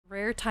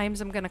Rare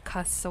times I'm gonna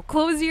cuss, so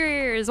close your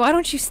ears. Why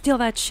don't you steal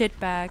that shit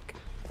back?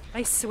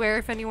 I swear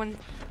if anyone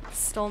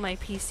stole my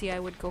PC, I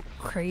would go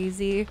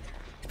crazy.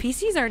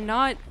 PCs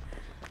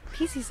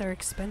are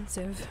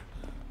expensive.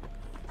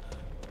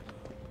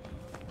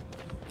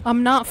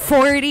 I'm not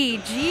 40,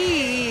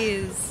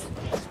 jeez.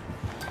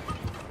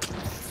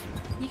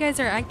 You guys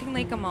are acting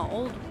like I'm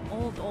an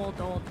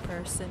old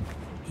person.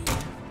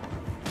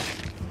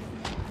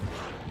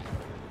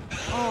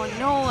 Oh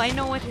no, I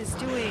know what he's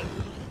doing.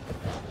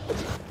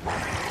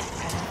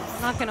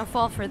 Not gonna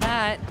fall for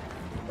that.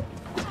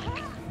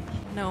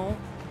 No.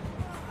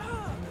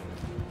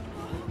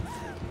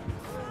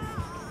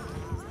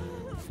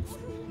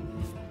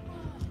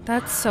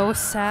 That's so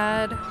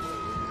sad.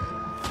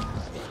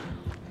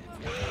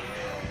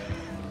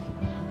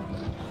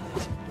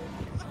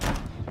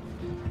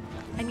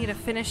 I need to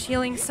finish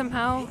healing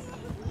somehow.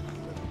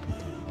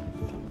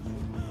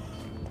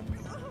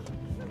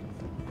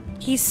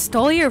 He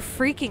stole your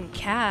freaking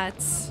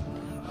cats.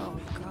 Oh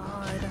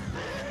god.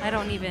 I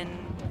don't even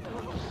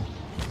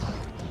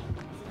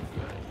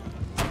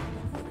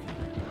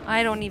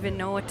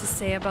know what to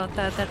say about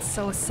that. That's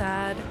so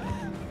sad.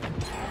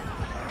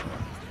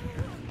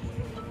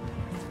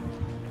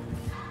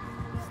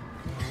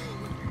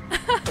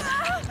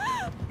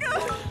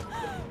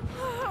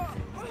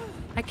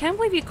 I can't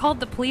believe you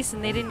called the police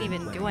and they didn't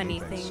even do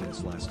anything.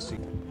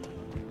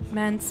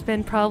 Man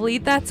spin probably.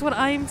 That's what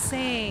I'm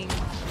saying.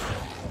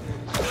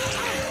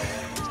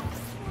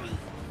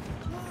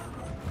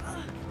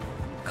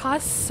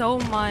 Costs so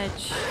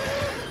much.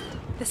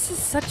 This is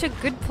such a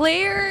good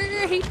player.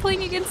 I hate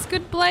playing against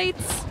good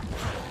Blights.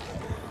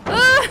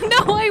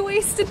 No, I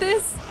wasted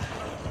this.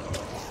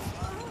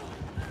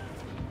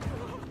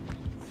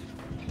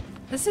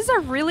 This is a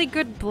really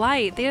good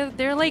Blight.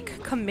 They're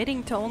like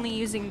committing to only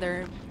using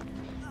their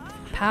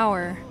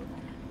power.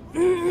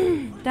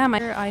 Damn,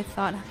 I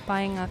thought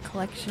buying a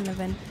collection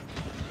event.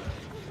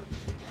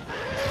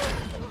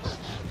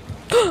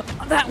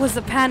 That was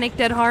a panic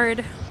dead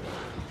hard.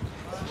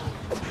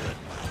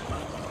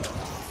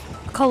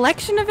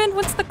 Collection event?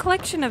 What's the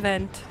collection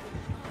event?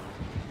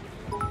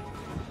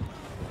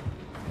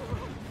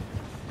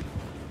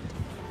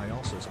 I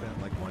also spent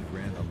like $1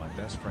 grand on my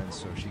best friend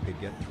so she could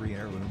get 3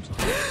 heirlooms.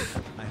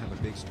 I have a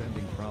big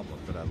spending problem,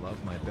 but I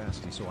love my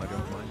bestie, so I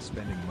don't mind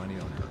spending money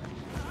on her.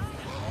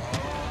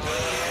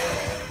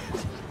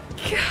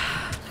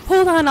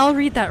 Hold on, I'll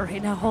read that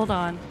right now. Hold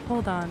on.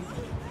 Hold on.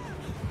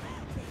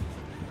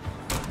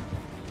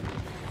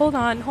 Hold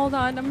on, hold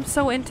on. I'm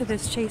so into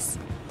this chase.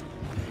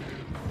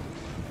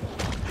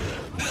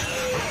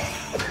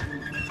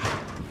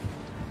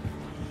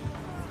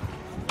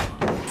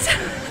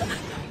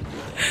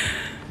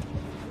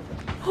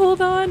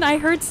 Hold on, I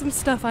heard some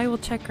stuff. I will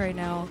check right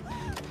now.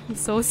 I'm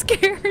so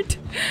scared.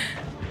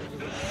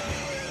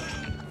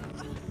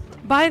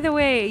 By the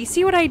way, you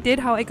see what I did?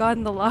 How I got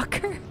in the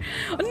locker?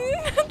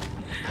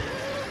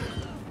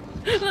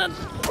 No,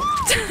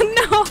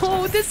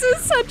 this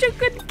is such a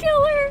good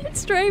killer.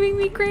 It's driving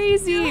me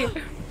crazy.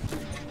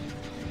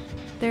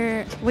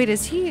 There. Wait,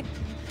 is he?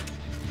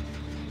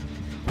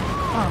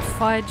 Oh,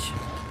 fudge.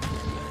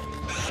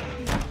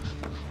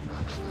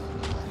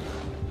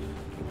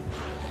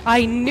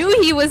 I knew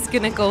he was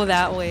gonna go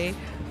that way.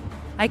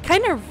 I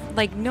kind of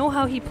like know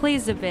how he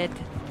plays a bit.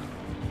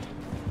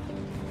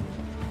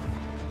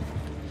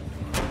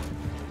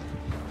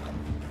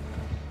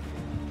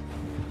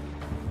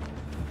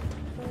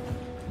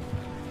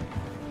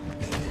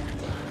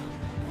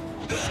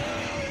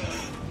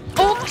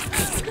 Oh!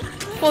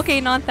 Okay,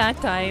 not that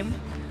time.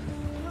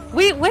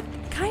 Wait, what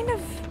kind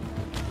of...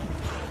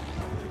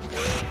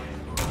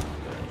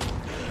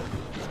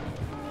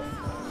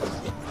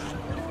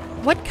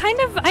 What kind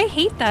of... I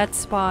hate that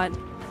spot.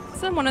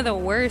 It's one of the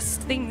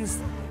worst things.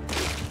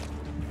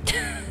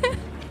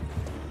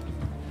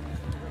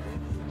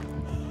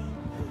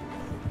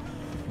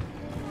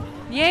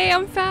 Yay,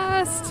 I'm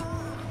fast!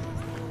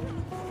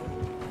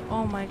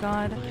 Oh my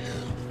god.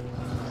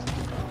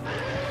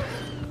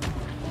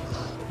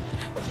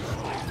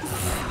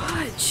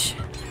 Fudge.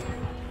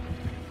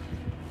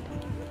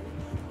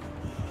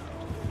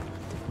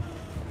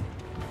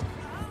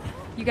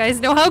 You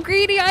guys know how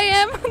greedy I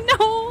am?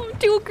 No, I'm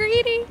too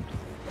greedy.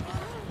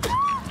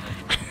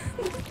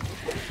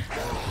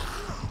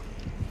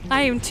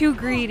 I am too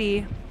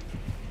greedy.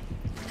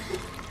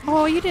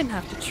 Oh, you didn't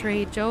have to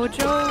trade,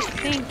 Jojo.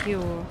 Thank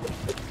you.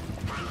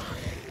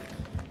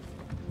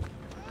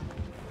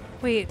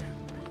 Wait,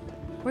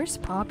 where's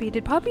Poppy?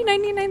 Did Poppy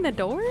 99 the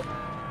door?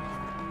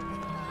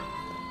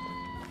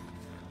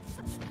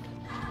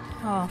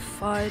 Oh,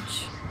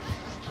 fudge.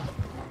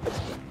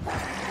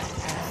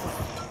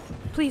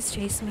 Please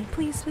chase me.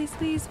 Please, please,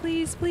 please,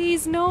 please,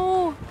 please,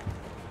 no!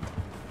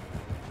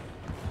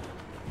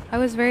 I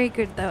was very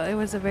good though. It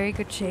was a very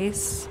good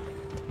chase.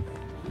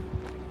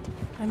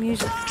 I'm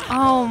usually...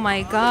 Oh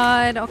my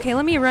god. Okay,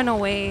 let me run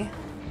away.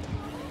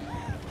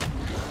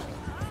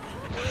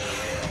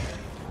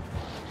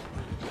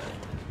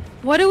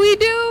 What do we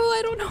do?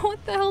 I don't know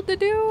what the hell to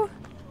do.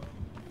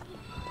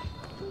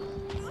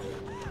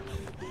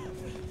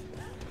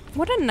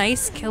 What a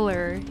nice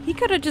killer. He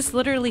could have just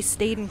literally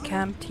stayed and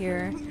camped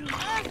here.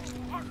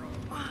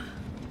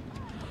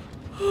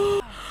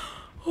 Oh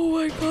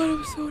my god,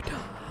 I'm so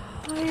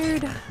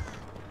tired.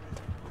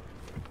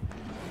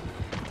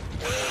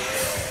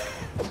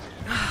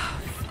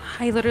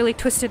 I literally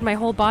twisted my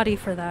whole body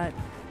for that.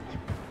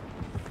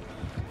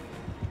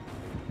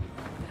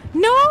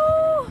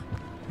 No!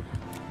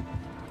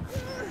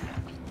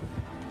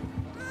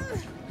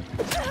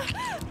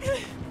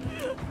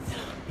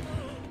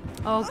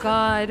 Oh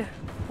god.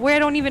 Where I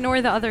don't even know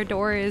where the other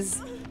door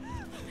is.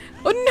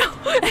 Oh no!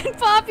 And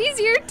Poppy's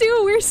here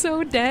too! We're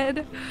so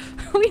dead.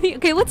 We need—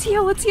 okay, let's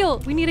heal, let's heal.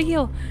 We need a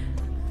heal.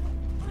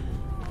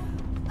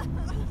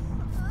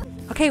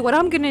 Okay, what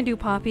I'm gonna do,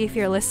 Poppy, if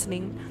you're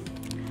listening,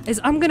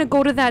 is I'm gonna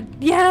go to that—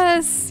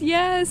 yes!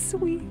 Yes!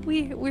 We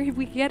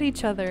get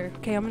each other.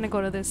 Okay, I'm gonna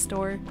go to this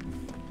door.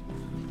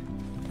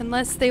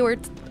 Unless they were—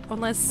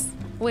 unless—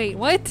 wait,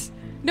 what?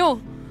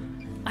 No!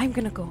 I'm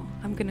gonna go.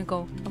 I'm gonna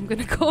go. I'm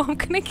gonna go. I'm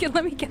gonna get—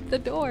 let me get the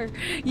door.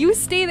 You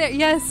stay there.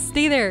 Yes,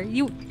 stay there.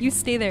 You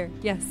stay there.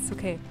 Yes,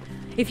 okay.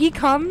 If he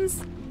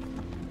comes,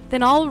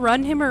 then I'll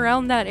run him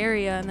around that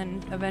area and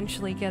then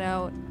eventually get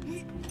out.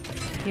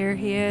 Here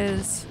he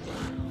is.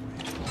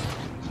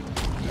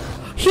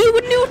 He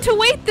knew to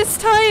wait this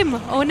time!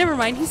 Oh, never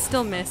mind. He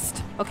still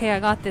missed. Okay, I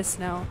got this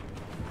now.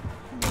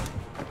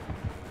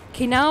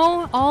 Okay,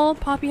 now all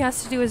Poppy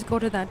has to do is go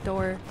to that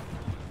door.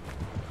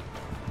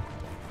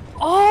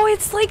 Oh,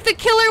 it's like the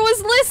killer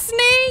was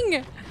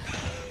listening!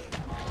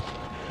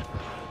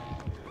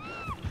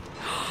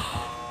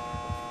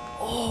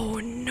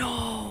 Oh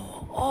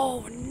no!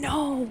 Oh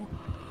no!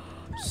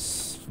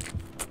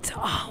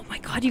 Oh my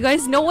god, you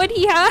guys know what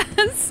he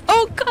has?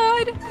 Oh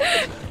god!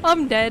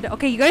 I'm dead.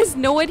 Okay, you guys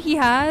know what he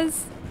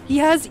has? He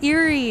has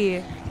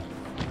Eerie.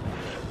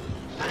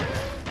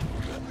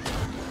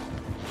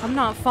 I'm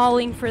not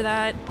falling for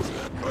that.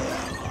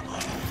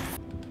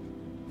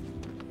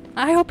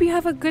 I hope you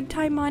have a good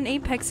time on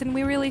Apex, and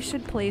we really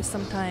should play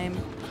sometime.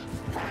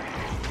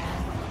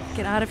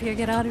 Get out of here,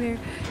 get out of here.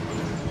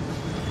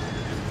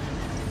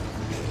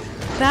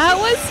 That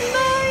was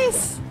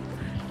nice!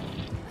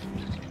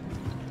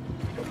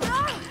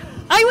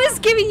 I was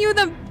giving you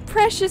the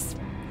precious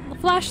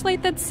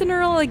flashlight that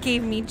Cinderella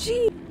gave me.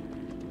 Gee.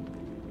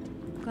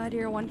 Glad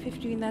you're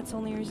 150 and that's the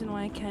only reason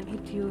why I can't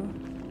hit you.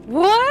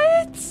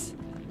 What?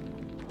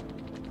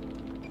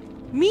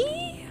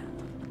 Me?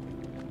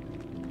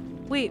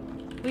 Wait,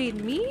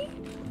 me?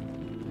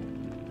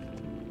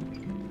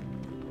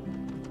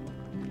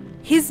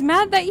 He's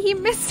mad that he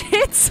missed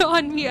hits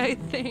on me, I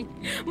think.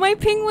 My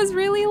ping was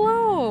really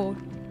low.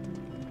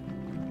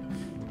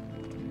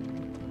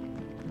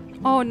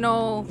 Oh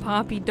no,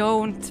 Poppy,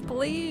 don't.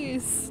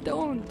 Please,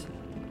 don't.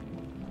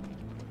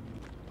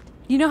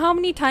 You know how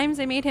many times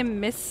I made him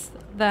miss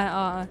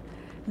the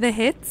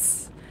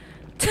hits?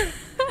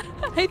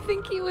 I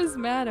think he was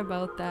mad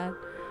about that.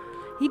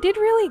 He did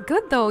really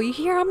good though. You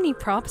hear how many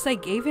props I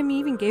gave him? He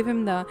even gave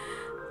him the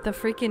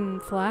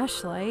freaking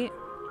flashlight.